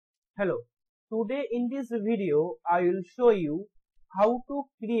Hello, today in this video I will show you how to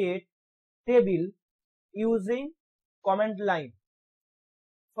create table using command line.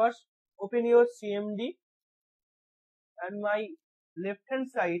 First open your CMD and my left hand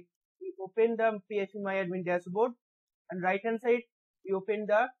side you open the phpMyAdmin dashboard and right hand side you open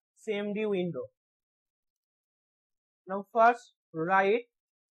the CMD window. Now first write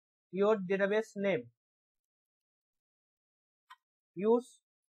your database name. Use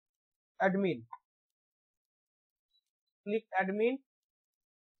admin. Click admin.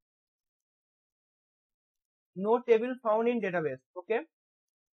 No table found in database. Okay.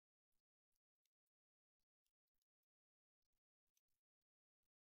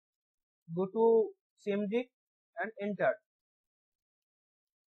 Go to CMD and enter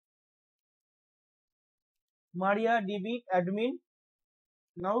MariaDB admin.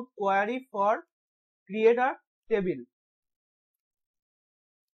 Now query for create a table.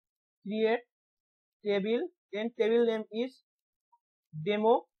 Create table, then table name is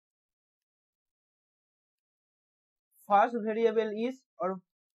demo. First variable is or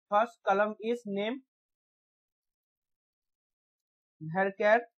first column is name,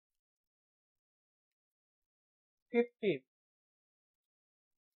 varchar 50,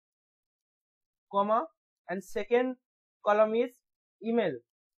 comma, and second column is email,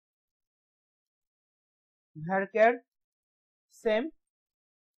 varchar same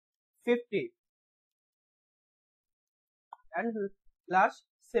 50, and last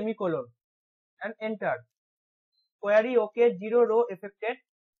semicolon and enter. Query OK, 0 row affected.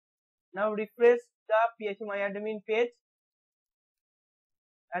 Now refresh the phpMyAdmin page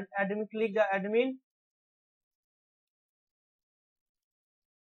and click the admin.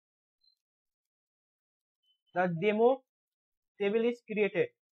 The demo table is created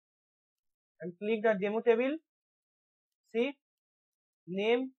and click the demo table. See,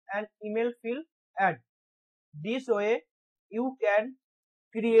 name and email field add. This way you can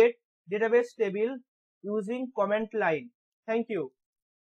create database table using command line. Thank you.